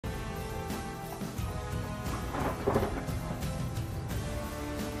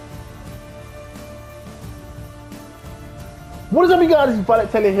What is up, you guys? It's Violet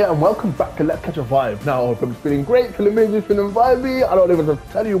Taylor here, and welcome back to Let's Catch a Vibe. Now, I hope I'm feeling great, feeling amazing, feeling vibey. I don't even have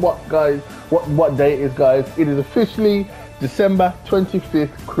to tell you what, guys, what day it is, guys. It is officially December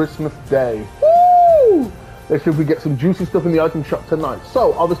 25th, Christmas Day. Woo! Let's see if we get some juicy stuff in the item shop tonight.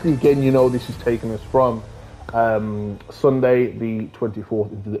 So, obviously, again, you know, this is taking us from Sunday, the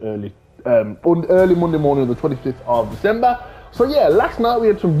 24th, into the early Monday morning, the 25th of December. So, yeah, last night we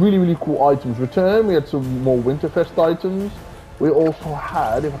had some really cool items return. We had some more Winterfest items. We also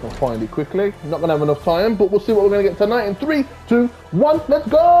had, if I can find it quickly, not going to have enough time, but we'll see what we're going to get tonight in 3, 2, 1, let's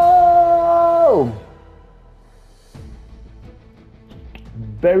go!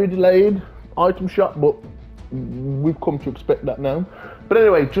 Very delayed item shop, but we've come to expect that now. But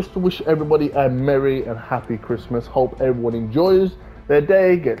anyway, just to wish everybody a merry and happy Christmas. Hope everyone enjoys their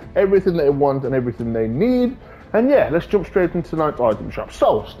day, gets everything they want and everything they need. And yeah, let's jump straight into tonight's item shop.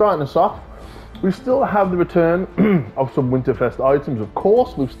 So, starting us off, we still have the return of some Winterfest items, of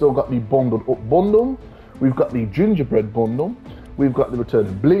course. We've still got the bundled up bundle. We've got the gingerbread bundle. We've got the return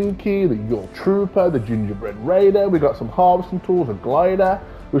of Blinky, the York Trooper, the gingerbread raider. We've got some harvesting tools, a glider.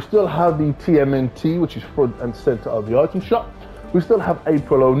 We still have the TMNT, which is front and center of the item shop. We still have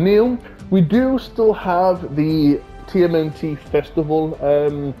April O'Neil. We do still have the TMNT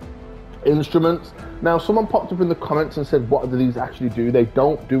Festival instruments. Now, someone popped up in the comments and said, what do these actually do? They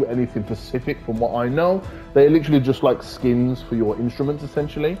don't do anything specific from what I know. They're literally just like skins for your instruments,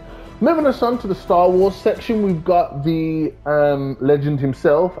 essentially. Moving us on to the Star Wars section, we've got the legend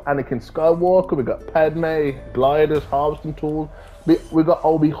himself, Anakin Skywalker. We've got Padme, gliders, harvesting tools. We've got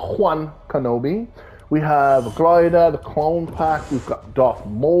Obi-Wan Kenobi. We have a glider, the clone pack. We've got Darth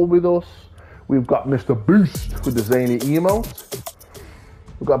Maul with us. We've got Mr. Beast with the zany emote.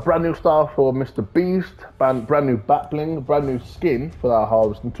 We've got a brand new style for Mr. Beast, brand new back bling, brand new skin for our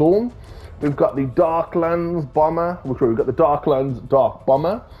harvesting tool. We've got the Darklands Bomber, we've got the Darklands Dark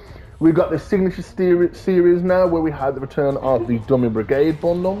Bomber. We've got the Signature series now, where we had the return of the Dummy Brigade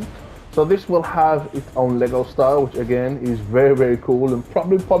bundle. So this will have its own Lego style, which again is very cool and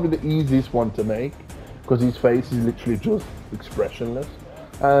probably the easiest one to make, because his face is literally just expressionless.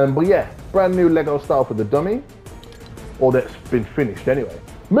 But yeah, brand new Lego style for the dummy, or that's been finished anyway.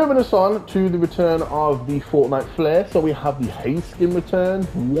 Moving us on to the return of the Fortnite Flare. So we have the Haze skin return,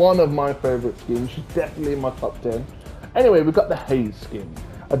 one of my favorite skins. She's definitely in my top 10. Anyway, we've got the Haze skin,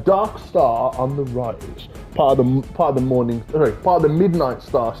 a dark star on the rise, part of the Midnight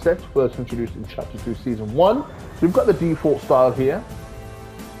Star set, first introduced in Chapter 2, Season 1. We've got the default style here.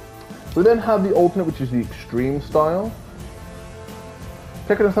 We then have the alternate, which is the extreme style.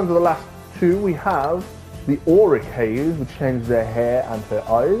 Taking us on to the last two, we have the Auric Haze, which changes their hair and her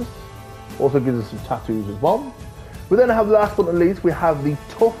eyes. Also gives us some tattoos as well. We then have, last but not least, we have the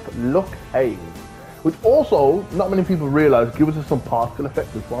Tough Luck Haze, which also, not many people realize, gives us some particle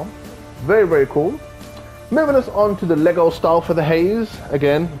effect as well. Very cool. Moving us on to the Lego style for the Haze.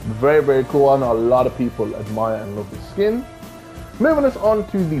 Again, very cool. I know a lot of people admire and love the skin. Moving us on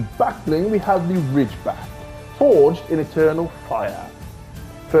to the back bling, we have the Ridgeback, forged in eternal fire.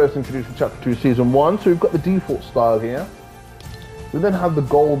 First introduced in Chapter 2, Season 1, so we've got the default style here. We then have the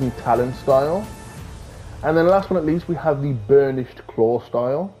Golden Talon style. And then last but not least, we have the Burnished Claw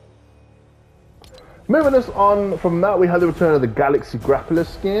style. Moving us on from that, we have the return of the Galaxy Grappler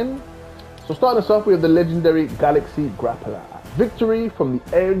skin. So starting us off, we have the legendary Galaxy Grappler, victory from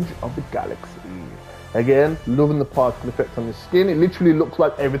the edge of the galaxy. Again, loving the particle effect on the skin. It literally looks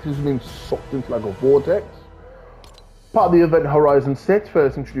like everything's been sucked into like a vortex. Part of the Event Horizon set,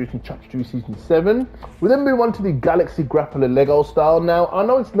 first introduced in Chapter 2, Season 7. We then move on to the Galaxy Grappler Lego style. Now, I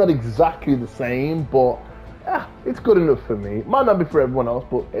know it's not exactly the same, but it's good enough for me. It might not be for everyone else,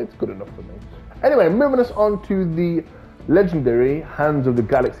 but it's good enough for me. Anyway, moving us on to the legendary Hands of the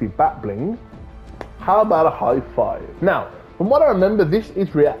Galaxy Bat Bling. How about a high five? Now, from what I remember, this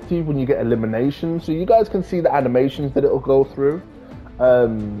is reactive when you get eliminations, so you guys can see the animations that it'll go through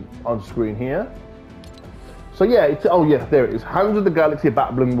on screen here. So yeah, there it is. Hands of the Galaxy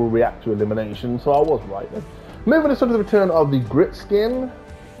Bat Bling will react to elimination, so I was right then. Moving us on to the return of the Grit skin,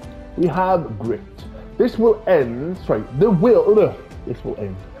 we have Grit. This will end, the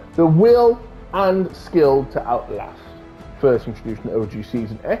will and skill to outlast. First introduced in OG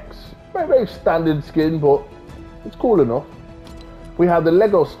Season X. Very standard skin, but it's cool enough. We have the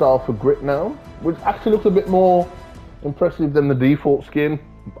Lego style for Grit now, which actually looks a bit more impressive than the default skin.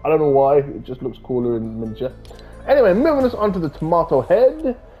 I don't know why, it just looks cooler in miniature. Anyway, moving us on to the Tomato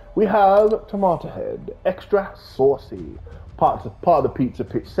Head, we have Tomato Head, extra saucy, part of the Pizza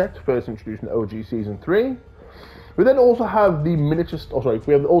Pitch set, first introduced in OG Season 3. We then also have the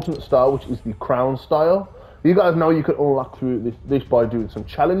we have the alternate style, which is the Crown style, You guys know you can unlock through this by doing some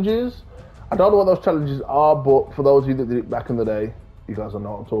challenges. I don't know what those challenges are, but for those of you that did it back in the day, you guys will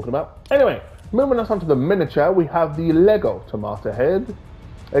know what I'm talking about. Anyway, moving us on to the miniature, we have the Lego tomato head.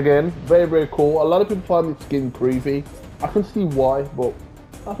 Again, very, very cool. A lot of people find this skin creepy. I can see why, but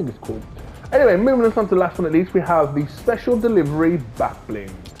I think it's cool. Anyway, moving us on to last but not least, we have the special delivery back bling.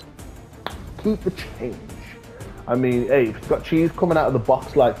 Keep the change. I mean, hey, if it's got cheese coming out of the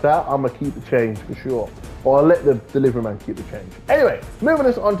box like that, I'm gonna keep the change for sure. Or I'll let the delivery man keep the change. Anyway, moving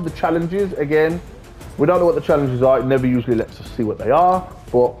us on to the challenges. Again, we don't know what the challenges are. It never usually lets us see what they are,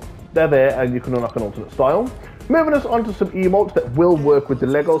 but they're there and you can unlock an alternate style. Moving us on to some emotes that will work with the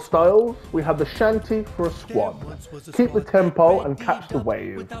Lego styles. We have the shanty for a squad. Keep the tempo and catch the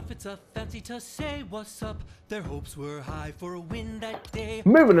wave.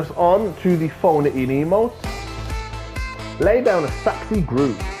 Moving us on to the phone it in emotes. Lay down a sexy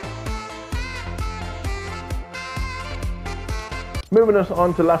groove. Moving us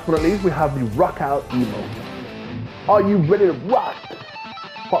on to last but not least, we have the rock out emote. Are you ready to rock?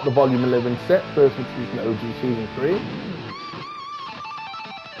 Pop the volume 11 set, first introduced in OG Season 3.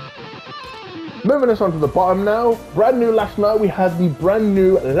 Moving us on to the bottom now. Brand new last night, we had the brand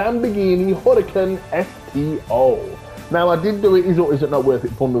new Lamborghini Huracan STO. Now I did do it, is or is it not worth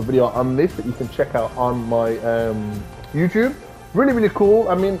it, bundle video on this that you can check out on my YouTube. Really, really cool.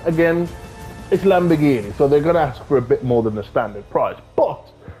 I mean, again, it's Lamborghini, so they're gonna ask for a bit more than the standard price.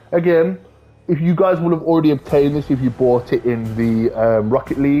 But again, if you guys would have already obtained this if you bought it in the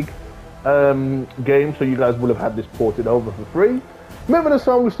Rocket League game, so you guys will have had this ported over for free. Moving us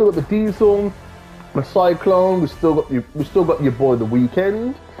on, we still got the Diesel, the Cyclone, we still got your boy The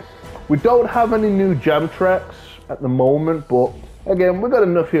Weeknd. We don't have any new jam tracks at the moment, but again, we've got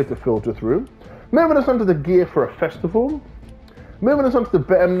enough here to filter through. Moving us on to the gear for a festival. Moving us on to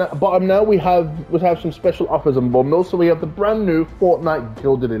the bottom now, we have some special offers and bundles. So we have the brand new Fortnite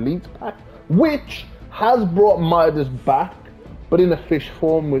Gilded Elite pack, which has brought Midas back, but in a fish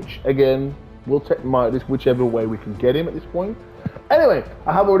form, which again, we'll take Midas whichever way we can get him at this point. Anyway,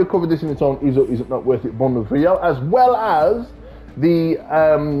 I have already covered this in its own Is It Not Worth It bundle video, as well as the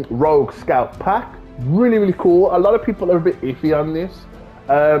Rogue Scout pack. Really, really cool. A lot of people are a bit iffy on this.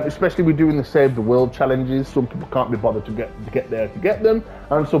 Especially with doing the Save the World challenges. Some people can't be bothered to get there to get them,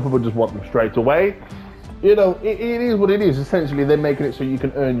 and some people just want them straight away. You know, it is what it is. Essentially, they're making it so you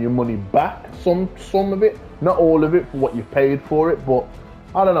can earn your money back. Some of it, not all of it, for what you paid for it. But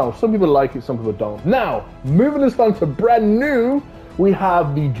I don't know. Some people like it, some people don't. Now, moving us on to brand new, we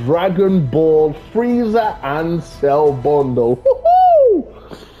have the Dragon Ball Freiza and Cell bundle.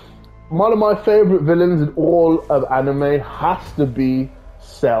 Woohoo! One of my favorite villains in all of anime has to be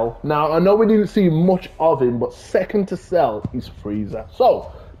Cell. Now, I know we didn't see much of him, but second to Cell is Freiza.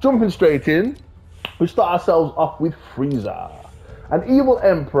 So, jumping straight in, we start ourselves off with Freiza. An evil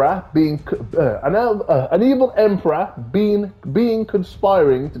emperor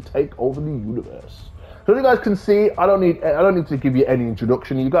conspiring to take over the universe. So you guys can see, I don't need to give you any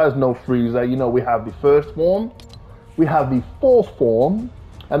introduction. You guys know Freiza. You know we have the first form, we have the fourth form,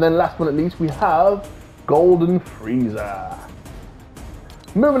 and then last but not least we have Golden Frieza.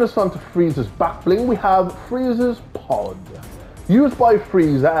 Moving us on to Frieza's back bling, we have Frieza's pod. Used by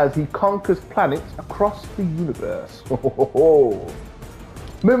Freiza as he conquers planets across the universe.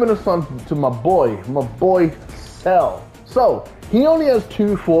 Moving us on to my boy Cell. So, he only has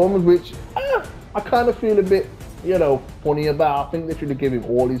two forms, which I kind of feel a bit, you know, funny about. I think they should have given him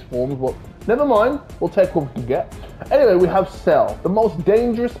all his forms, but never mind, we'll take what we can get. Anyway, we have Cell, the most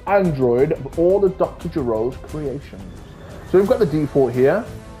dangerous android of all the Dr. Giro's creations. So we've got the default here.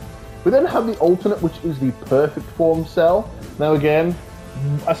 We then have the alternate, which is the perfect form Cell. Now again,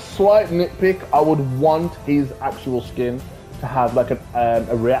 a slight nitpick, I would want his actual skin to have like a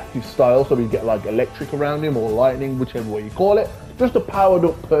reactive style, so we get like electric around him or lightning, whichever way you call it. Just a powered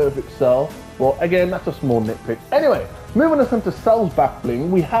up perfect Cell. Well, again, that's a small nitpick. Anyway, moving us into Cell's back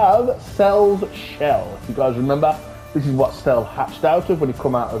bling, we have Cell's shell. If you guys remember, this is what Cell hatched out of when he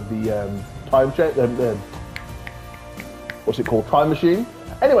come out of the time machine.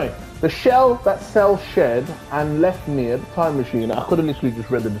 Anyway, the shell that Cell shed and left near the time machine. I could have literally just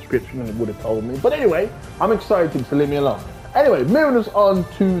read the description and it would have told me. But anyway, I'm excited, so leave me alone. Anyway, moving us on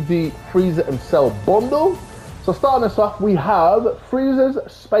to the Freiza and Cell bundle. So starting us off, we have Freiza's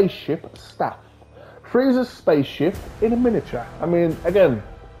spaceship staff. Freiza's spaceship in a miniature. I mean, again,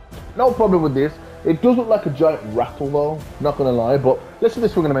 no problem with this. It does look like a giant rattle though, not gonna lie, but let's do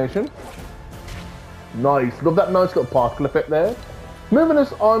this swing animation. Nice, love that nice little particle effect there. Moving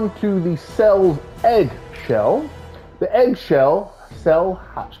us on to the Cell's egg shell. The egg shell Cell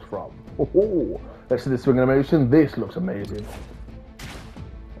hatched from. Let's see the swing animation. This looks amazing.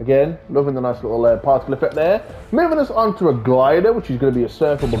 Again, loving the nice little particle effect there. Moving us on to a glider, which is going to be a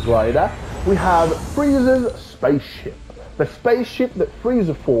surfable glider. We have Freiza's spaceship. The spaceship that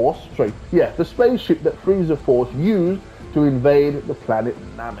Freiza Force used to invade the planet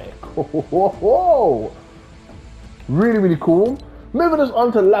Namek. Really, really cool. Moving us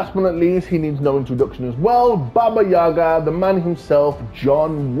on to last but not least, he needs no introduction as well. Baba Yaga, the man himself,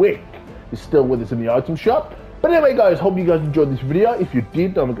 John Wick, is still with us in the item shop. But anyway guys, hope you guys enjoyed this video. If you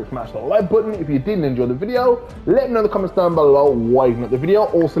did, don't forget to smash the like button. If you didn't enjoy the video, let me know in the comments down below why you liked the video.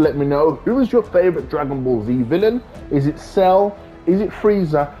 Also let me know, who is your favorite Dragon Ball Z villain? Is it Cell? Is it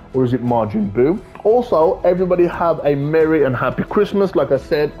Freiza? Or is it Majin Buu? Also, everybody have a merry and happy Christmas. Like I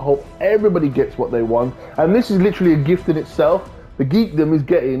said, hope everybody gets what they want. And this is literally a gift in itself. The geekdom is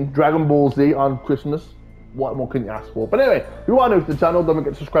getting Dragon Ball Z on Christmas. What more can you ask for? But anyway, if you are new to the channel, don't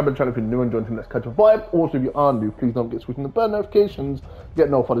forget to subscribe to the channel if you're new and join the next catch of vibe. Also, if you are new, please don't forget to switch on the bell notifications, get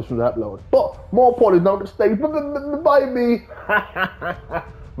notified as soon as I upload. But more importantly, don't forget to stay by me.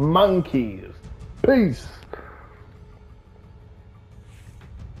 Monkeys. Peace.